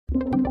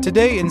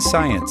Today in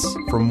Science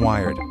from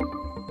Wired.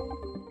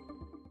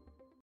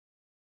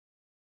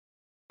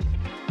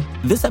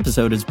 This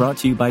episode is brought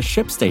to you by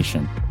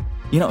ShipStation.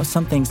 You know,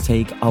 some things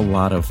take a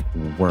lot of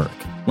work,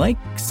 like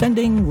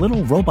sending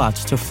little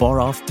robots to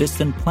far-off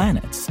distant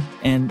planets.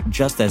 And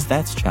just as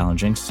that's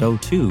challenging, so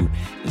too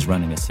is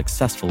running a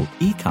successful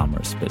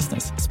e-commerce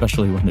business,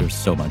 especially when there's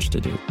so much to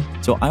do.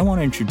 So I want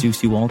to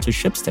introduce you all to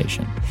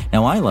ShipStation.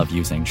 Now, I love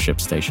using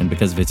ShipStation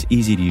because of its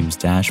easy-to-use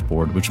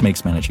dashboard, which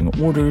makes managing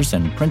orders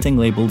and printing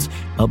labels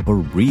a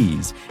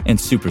breeze and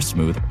super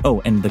smooth.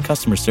 Oh, and the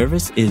customer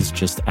service is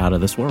just out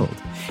of this world.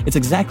 It's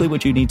exactly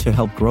what you need to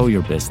help grow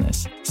your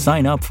business.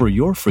 Sign up for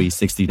your free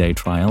 60-day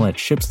trial at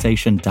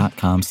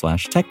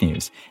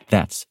shipstation.com/technews.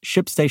 That's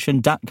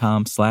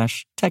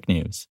shipstation.com/technews.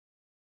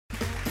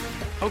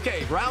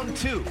 Okay, round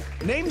two.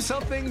 Name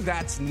something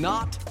that's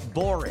not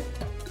boring.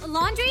 A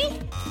laundry?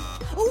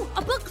 Ooh,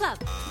 a book club.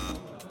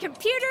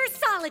 Computer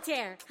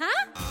solitaire,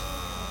 huh?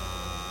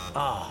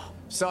 Ah,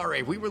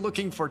 sorry, we were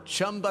looking for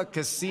Chumba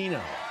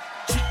Casino.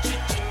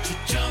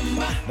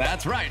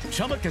 That's right,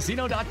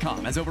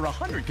 ChumbaCasino.com has over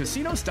 100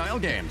 casino-style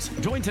games.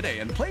 Join today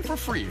and play for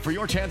free for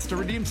your chance to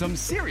redeem some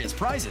serious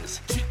prizes.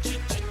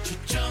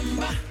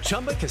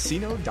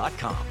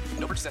 ChumbaCasino.com.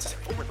 No purchase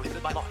necessary. Void where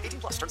prohibited by law.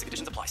 18+. Terms and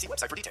conditions apply. See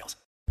website for details.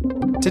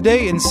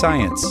 Today in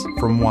Science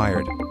from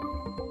Wired.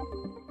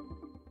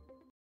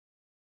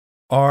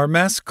 Are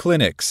mass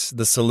clinics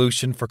the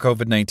solution for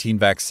COVID-19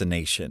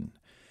 vaccination?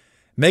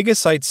 Mega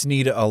sites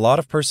need a lot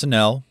of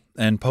personnel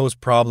and pose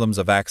problems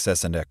of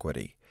access and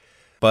equity.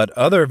 But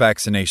other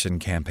vaccination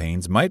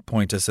campaigns might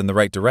point us in the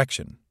right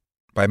direction.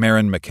 By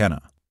Maren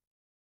McKenna.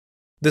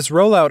 This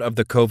rollout of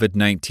the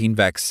COVID-19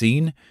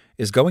 vaccine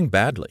is going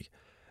badly,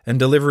 and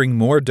delivering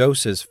more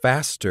doses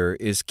faster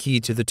is key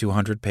to the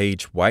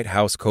 200-page White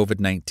House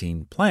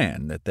COVID-19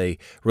 plan that they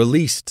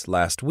released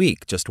last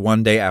week, just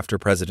one day after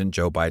President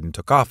Joe Biden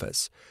took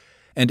office.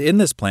 And in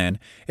this plan,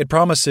 it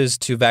promises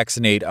to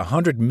vaccinate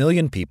 100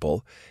 million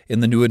people in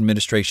the new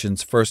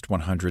administration's first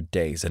 100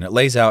 days. And it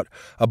lays out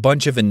a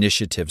bunch of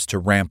initiatives to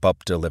ramp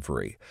up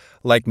delivery,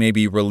 like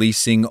maybe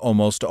releasing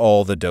almost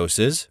all the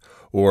doses,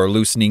 or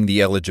loosening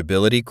the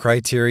eligibility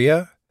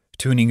criteria,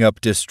 tuning up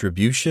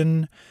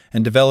distribution,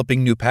 and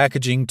developing new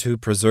packaging to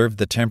preserve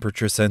the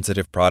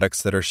temperature-sensitive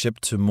products that are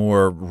shipped to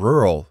more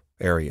rural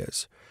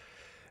areas.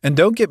 And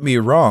don't get me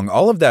wrong,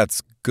 all of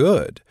that's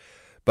good.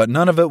 But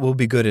none of it will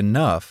be good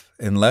enough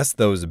unless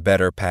those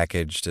better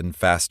packaged and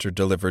faster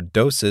delivered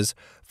doses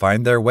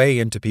find their way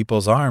into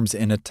people's arms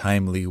in a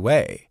timely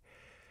way.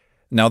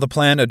 Now, the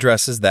plan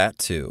addresses that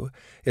too.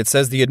 It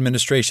says the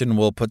administration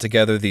will put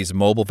together these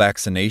mobile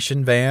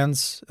vaccination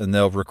vans, and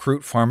they'll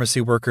recruit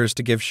pharmacy workers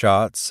to give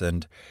shots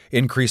and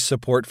increase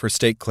support for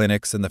state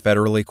clinics and the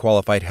federally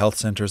qualified health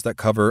centers that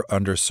cover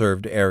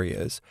underserved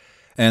areas.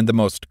 And the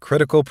most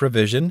critical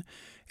provision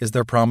is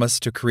their promise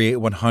to create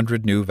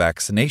 100 new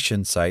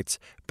vaccination sites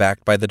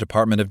backed by the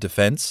Department of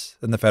Defense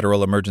and the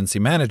Federal Emergency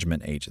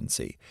Management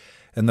Agency.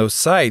 And those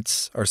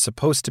sites are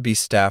supposed to be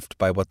staffed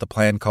by what the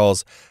plan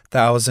calls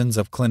thousands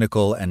of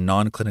clinical and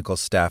non-clinical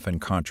staff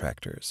and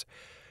contractors,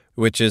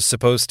 which is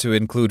supposed to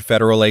include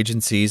federal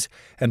agencies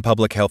and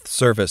public health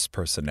service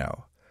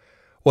personnel.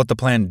 What the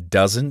plan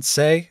doesn't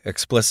say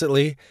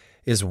explicitly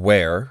is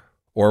where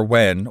or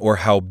when or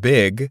how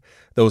big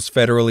those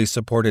federally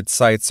supported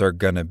sites are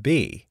going to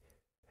be.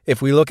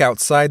 If we look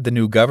outside the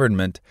new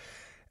government,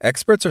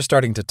 experts are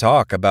starting to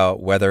talk about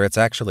whether it's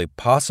actually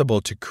possible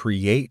to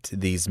create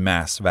these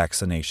mass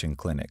vaccination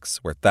clinics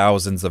where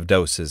thousands of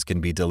doses can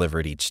be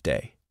delivered each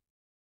day.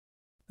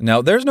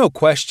 Now, there's no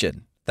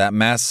question that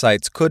mass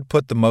sites could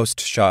put the most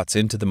shots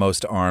into the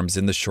most arms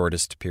in the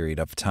shortest period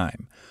of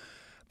time.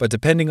 But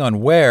depending on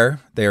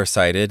where they are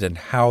sited and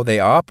how they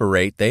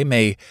operate, they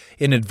may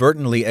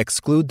inadvertently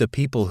exclude the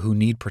people who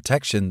need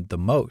protection the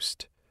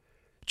most.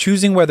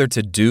 Choosing whether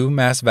to do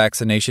mass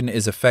vaccination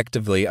is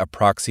effectively a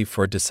proxy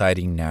for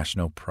deciding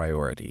national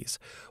priorities,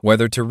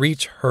 whether to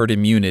reach herd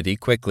immunity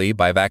quickly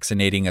by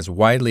vaccinating as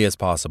widely as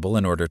possible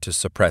in order to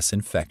suppress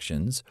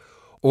infections,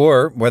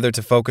 or whether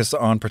to focus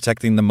on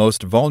protecting the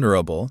most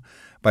vulnerable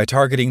by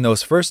targeting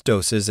those first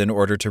doses in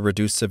order to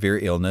reduce severe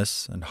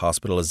illness and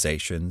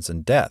hospitalizations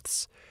and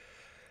deaths.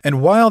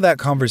 And while that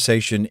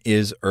conversation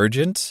is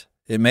urgent,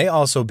 it may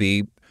also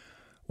be,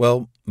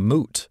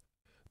 moot.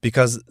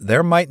 Because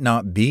there might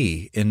not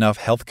be enough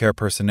healthcare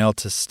personnel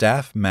to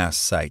staff mass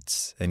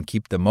sites and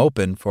keep them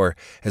open for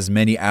as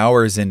many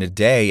hours in a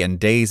day and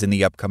days in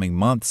the upcoming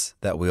months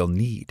that we'll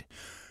need.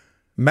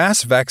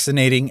 Mass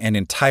vaccinating an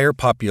entire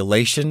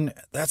population,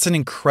 that's an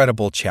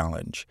incredible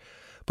challenge.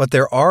 But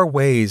there are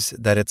ways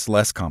that it's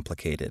less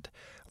complicated,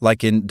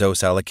 like in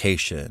dose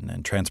allocation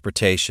and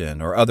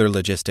transportation or other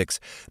logistics,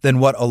 than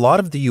what a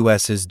lot of the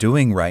U.S. is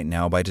doing right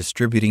now by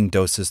distributing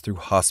doses through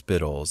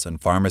hospitals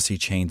and pharmacy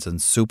chains and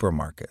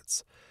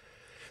supermarkets.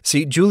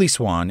 See, Julie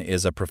Swan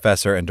is a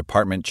professor and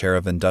department chair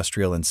of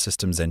industrial and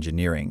systems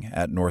engineering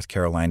at North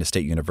Carolina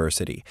State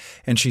University.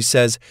 And she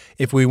says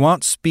if we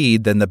want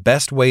speed, then the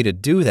best way to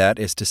do that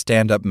is to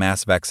stand up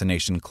mass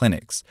vaccination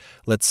clinics,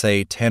 let's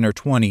say 10 or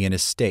 20 in a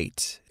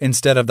state,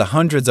 instead of the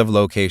hundreds of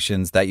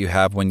locations that you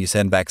have when you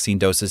send vaccine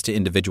doses to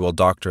individual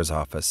doctors'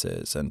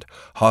 offices and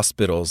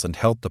hospitals and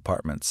health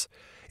departments.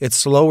 It's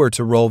slower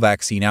to roll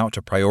vaccine out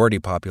to priority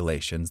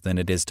populations than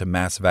it is to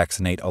mass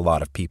vaccinate a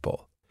lot of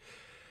people.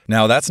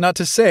 Now, that's not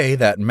to say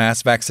that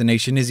mass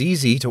vaccination is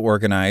easy to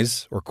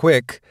organize or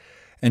quick,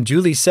 and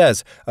Julie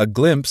says a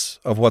glimpse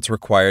of what's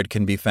required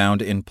can be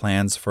found in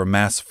plans for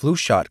mass flu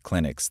shot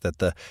clinics that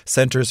the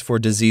Centers for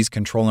Disease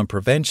Control and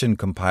Prevention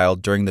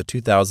compiled during the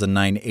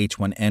 2009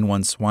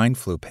 H1N1 swine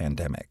flu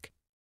pandemic.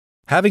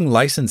 Having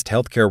licensed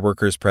healthcare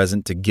workers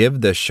present to give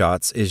the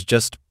shots is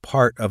just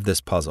part of this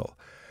puzzle.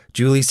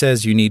 Julie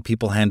says you need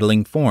people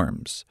handling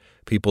forms,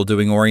 people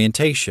doing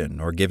orientation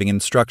or giving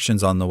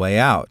instructions on the way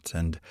out,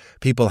 and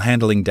people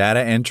handling data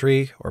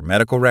entry or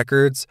medical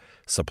records,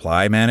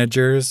 supply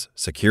managers,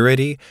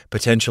 security,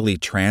 potentially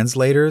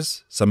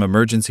translators, some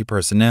emergency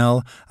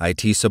personnel,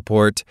 IT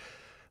support.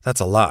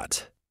 That's a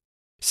lot.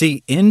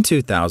 See, in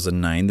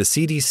 2009, the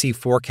CDC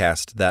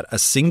forecast that a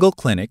single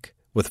clinic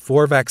with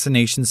 4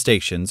 vaccination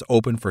stations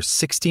open for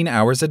 16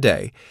 hours a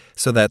day,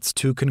 so that's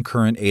 2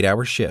 concurrent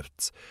 8-hour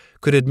shifts,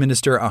 could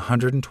administer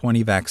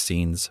 120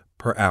 vaccines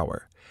per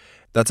hour.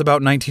 That's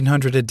about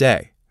 1,900 a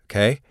day,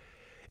 okay?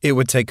 It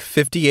would take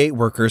 58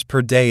 workers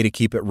per day to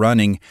keep it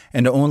running,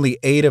 and only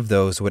 8 of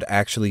those would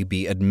actually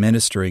be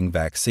administering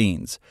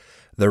vaccines.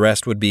 The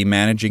rest would be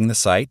managing the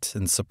site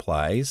and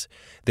supplies.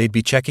 They'd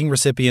be checking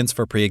recipients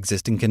for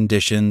pre-existing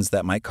conditions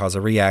that might cause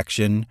a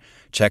reaction,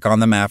 check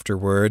on them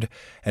afterward,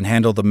 and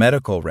handle the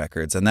medical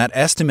records. And that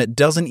estimate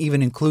doesn't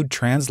even include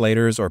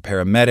translators or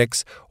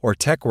paramedics or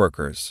tech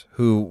workers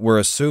who were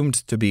assumed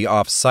to be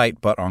off-site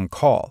but on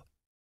call.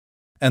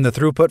 And the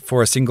throughput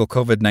for a single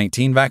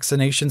COVID-19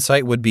 vaccination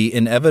site would be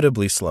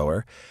inevitably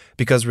slower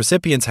because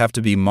recipients have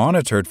to be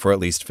monitored for at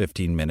least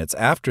 15 minutes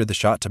after the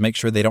shot to make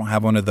sure they don't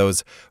have one of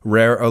those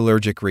rare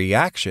allergic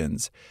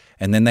reactions.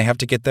 And then they have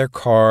to get their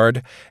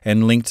card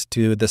and linked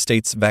to the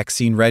state's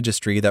vaccine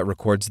registry that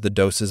records the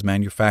dose's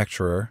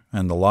manufacturer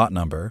and the lot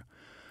number.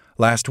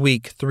 Last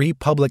week, 3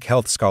 public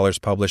health scholars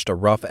published a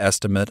rough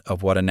estimate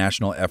of what a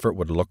national effort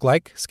would look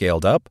like,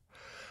 scaled up.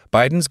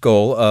 Biden's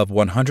goal of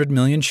 100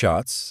 million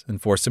shots, and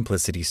for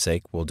simplicity's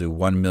sake, we'll do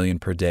 1 million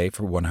per day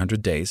for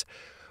 100 days,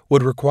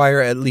 would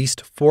require at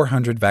least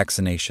 400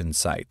 vaccination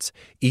sites,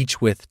 each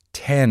with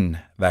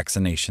 10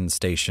 vaccination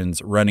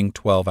stations running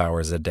 12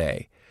 hours a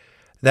day.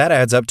 That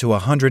adds up to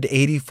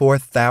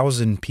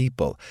 184,000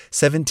 people,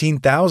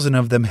 17,000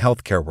 of them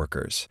healthcare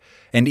workers,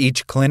 and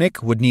each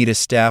clinic would need a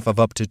staff of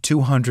up to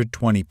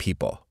 220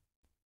 people.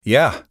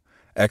 Yeah,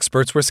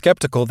 experts were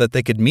skeptical that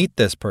they could meet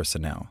this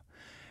personnel.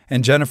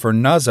 And Jennifer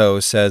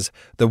Nuzzo says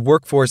the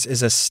workforce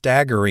is a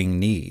staggering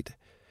need.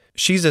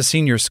 She's a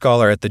senior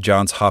scholar at the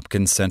Johns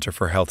Hopkins Center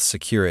for Health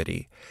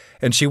Security,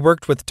 and she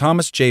worked with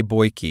Thomas J.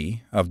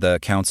 Boyke of the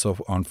Council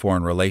on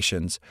Foreign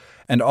Relations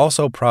and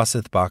also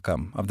Prasith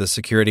Bakam of the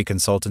security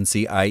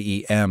consultancy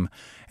IEM,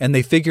 and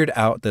they figured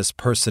out this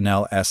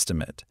personnel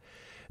estimate.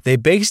 They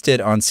based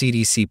it on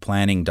CDC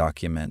planning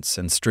documents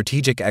and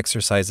strategic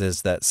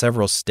exercises that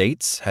several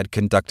states had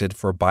conducted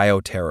for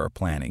bioterror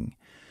planning.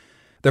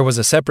 There was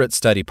a separate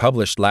study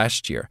published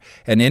last year,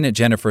 and in it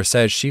Jennifer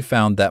says she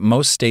found that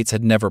most states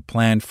had never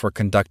planned for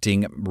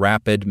conducting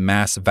rapid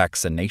mass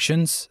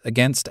vaccinations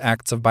against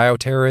acts of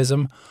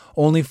bioterrorism,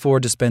 only for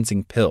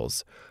dispensing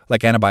pills,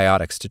 like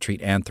antibiotics to treat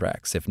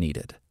anthrax if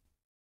needed.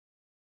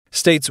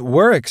 States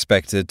were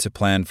expected to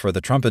plan for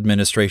the Trump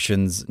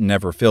administration's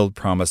never-filled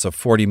promise of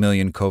 40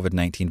 million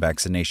COVID-19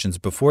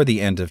 vaccinations before the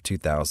end of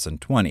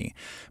 2020,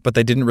 but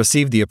they didn't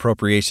receive the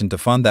appropriation to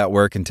fund that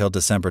work until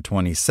December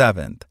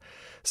 27th.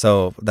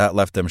 So that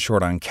left them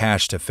short on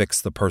cash to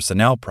fix the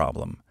personnel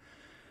problem.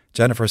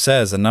 Jennifer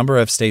says a number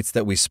of states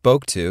that we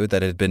spoke to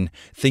that had been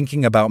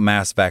thinking about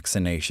mass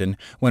vaccination,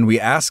 when we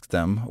asked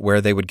them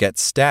where they would get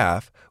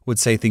staff, would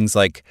say things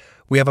like,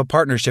 "We have a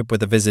partnership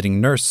with a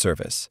visiting nurse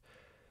service."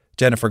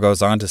 Jennifer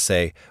goes on to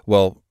say,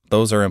 well,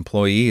 those are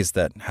employees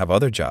that have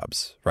other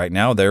jobs. Right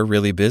now, they're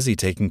really busy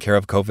taking care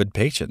of COVID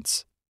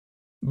patients.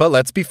 But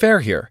let's be fair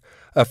here.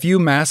 A few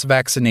mass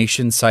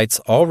vaccination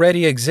sites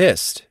already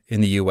exist in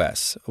the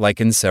U.S.,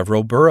 like in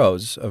several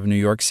boroughs of New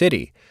York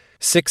City,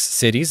 6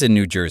 cities in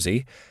New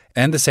Jersey,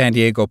 and the San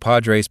Diego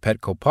Padres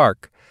Petco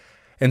Park.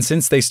 And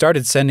since they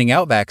started sending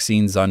out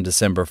vaccines on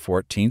December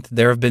 14th,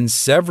 there have been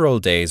several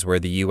days where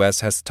the U.S.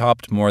 has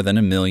topped more than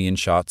 1 million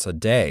shots a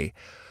day.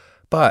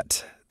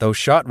 But those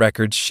shot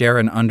records share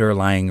an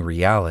underlying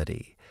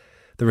reality.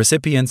 The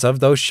recipients of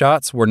those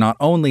shots were not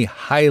only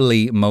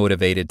highly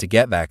motivated to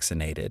get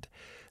vaccinated,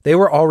 they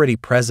were already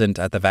present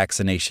at the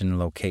vaccination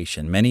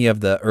location. Many of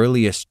the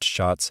earliest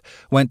shots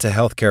went to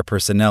healthcare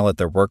personnel at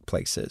their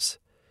workplaces.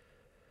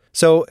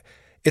 So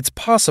it's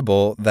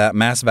possible that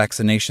mass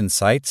vaccination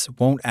sites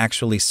won't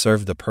actually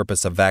serve the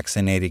purpose of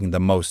vaccinating the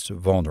most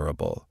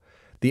vulnerable.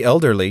 The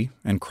elderly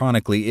and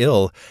chronically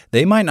ill,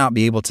 they might not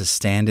be able to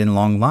stand in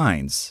long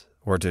lines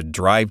or to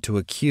drive to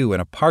a queue in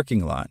a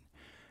parking lot.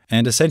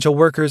 And essential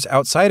workers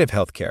outside of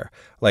healthcare,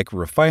 like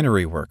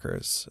refinery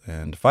workers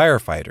and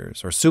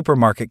firefighters or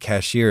supermarket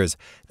cashiers,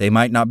 they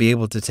might not be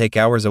able to take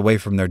hours away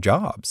from their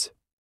jobs.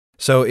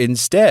 So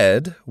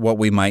instead, what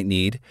we might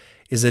need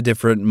is a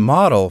different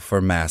model for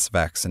mass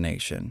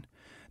vaccination,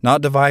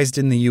 not devised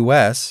in the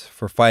U.S.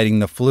 for fighting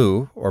the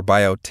flu or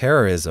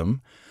bioterrorism,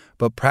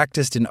 but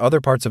practiced in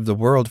other parts of the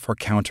world for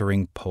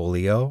countering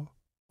polio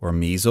or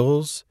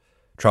measles,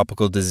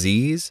 tropical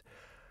disease.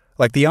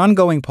 Like the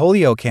ongoing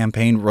polio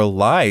campaign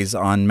relies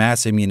on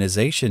mass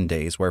immunization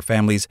days where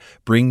families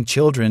bring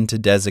children to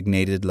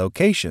designated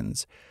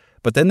locations.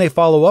 But then they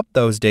follow up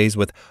those days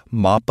with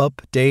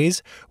mop-up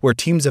days where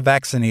teams of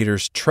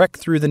vaccinators trek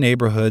through the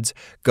neighborhoods,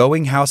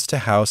 going house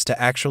to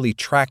actually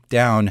track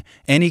down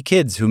any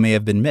kids who may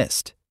have been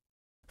missed.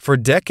 For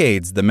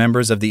decades, the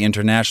members of the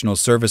international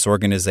service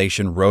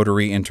organization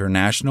Rotary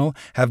International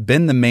have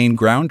been the main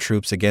ground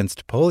troops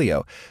against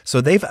polio, so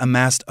they've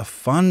amassed a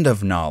fund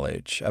of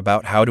knowledge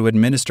about how to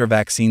administer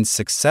vaccines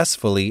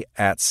successfully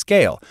at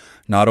scale,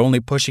 not only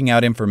pushing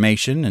out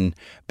information and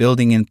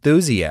building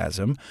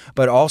enthusiasm,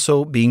 but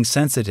also being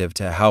sensitive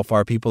to how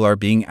far people are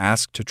being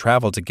asked to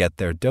travel to get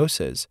their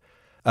doses.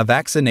 A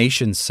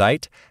vaccination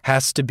site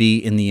has to be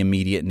in the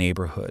immediate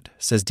neighborhood,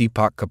 says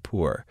Deepak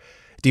Kapoor.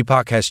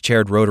 Deepak has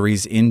chaired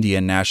Rotary's India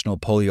National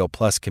Polio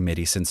Plus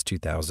Committee since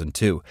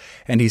 2002,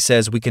 and he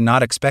says we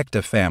cannot expect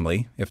a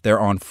family, if they're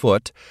on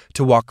foot,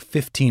 to walk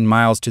 15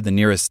 miles to the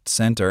nearest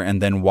center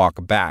and then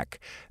walk back,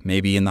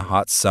 maybe in the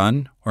hot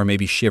sun or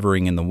maybe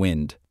shivering in the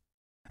wind.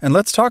 And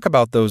let's talk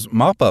about those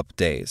mop-up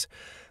days.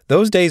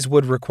 Those days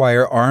would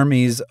require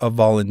armies of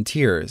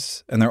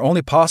volunteers, and they're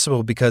only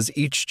possible because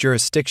each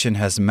jurisdiction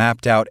has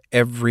mapped out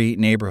every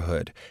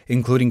neighborhood,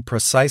 including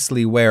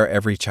precisely where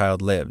every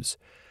child lives.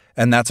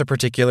 And that's a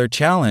particular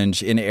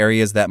challenge in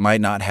areas that might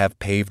not have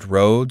paved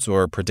roads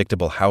or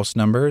predictable house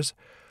numbers.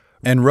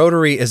 And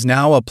Rotary is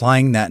now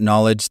applying that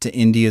knowledge to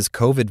India's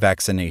COVID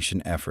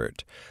vaccination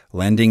effort,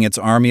 lending its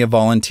army of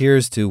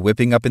volunteers to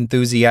whipping up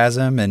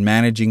enthusiasm and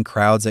managing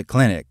crowds at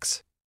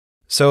clinics.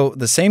 So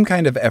the same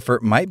kind of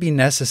effort might be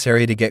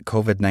necessary to get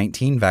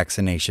COVID-19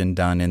 vaccination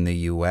done in the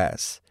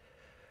U.S.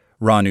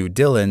 Ranu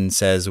Dillon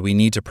says we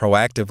need to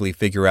proactively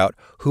figure out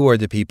who are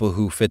the people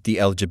who fit the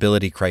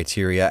eligibility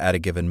criteria at a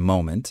given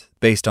moment,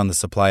 based on the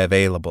supply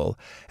available,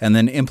 and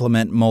then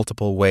implement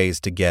multiple ways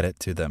to get it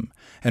to them,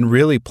 and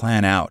really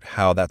plan out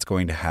how that's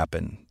going to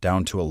happen,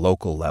 down to a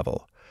local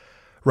level.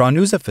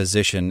 Ranu's a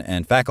physician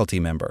and faculty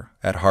member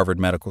at Harvard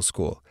Medical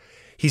School.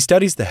 He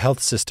studies the health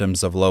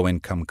systems of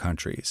low-income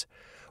countries.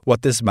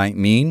 What this might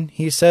mean,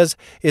 he says,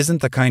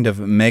 isn't the kind of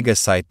mega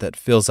site that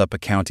fills up a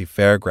county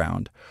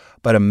fairground,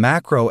 but a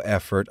macro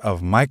effort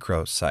of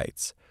micro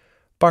sites,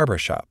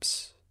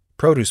 barbershops,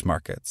 produce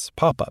markets,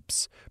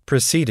 pop-ups,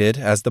 preceded,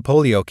 as the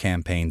polio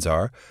campaigns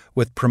are,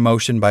 with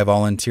promotion by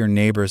volunteer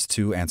neighbors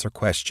to answer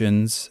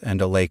questions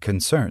and allay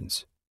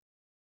concerns.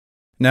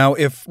 Now,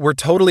 if we're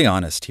totally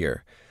honest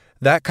here,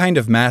 that kind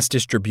of mass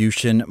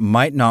distribution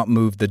might not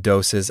move the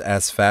doses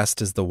as fast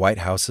as the White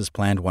House's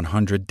planned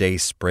 100-day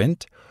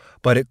sprint,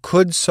 but it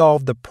could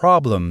solve the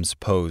problems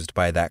posed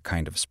by that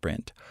kind of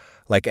sprint,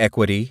 like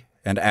equity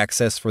and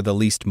access for the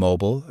least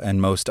mobile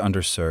and most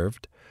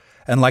underserved.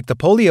 And like the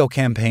polio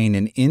campaign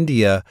in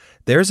India,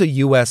 there's a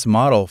U.S.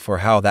 model for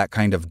how that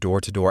kind of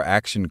door-to-door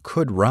action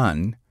could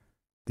run: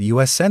 the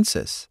U.S.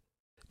 Census.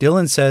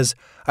 Dillon says,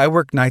 I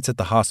work nights at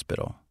the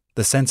hospital.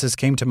 The census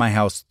came to my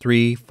house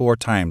 3-4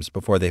 times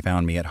before they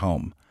found me at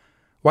home.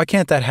 Why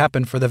can't that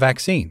happen for the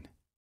vaccine?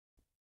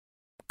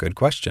 Good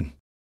question.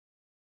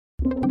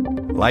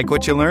 Like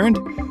what you learned?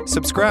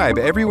 Subscribe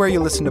everywhere you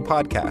listen to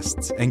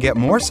podcasts and get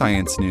more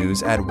science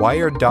news at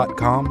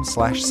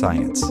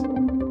wired.com/science.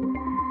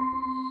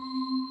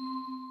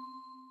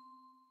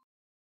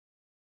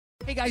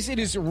 Hey guys, it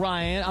is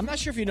Ryan. I'm not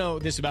sure if you know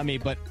this about me,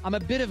 but I'm a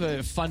bit of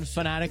a fun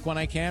fanatic when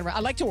I can. I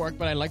like to work,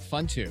 but I like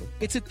fun too.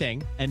 It's a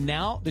thing. And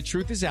now the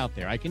truth is out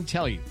there. I can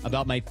tell you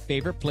about my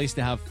favorite place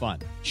to have fun.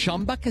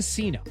 Chumba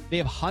Casino. They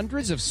have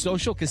hundreds of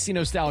social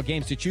casino style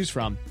games to choose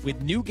from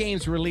with new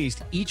games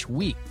released each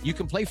week. You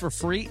can play for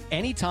free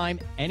anytime,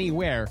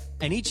 anywhere.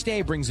 And each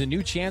day brings a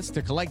new chance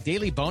to collect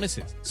daily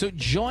bonuses. So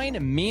join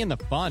me in the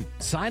fun.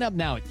 Sign up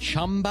now at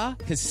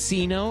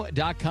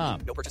ChumbaCasino.com.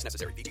 No purchase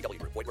necessary. VGW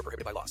Group. Void where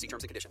prohibited by law. See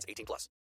terms and conditions. 18+.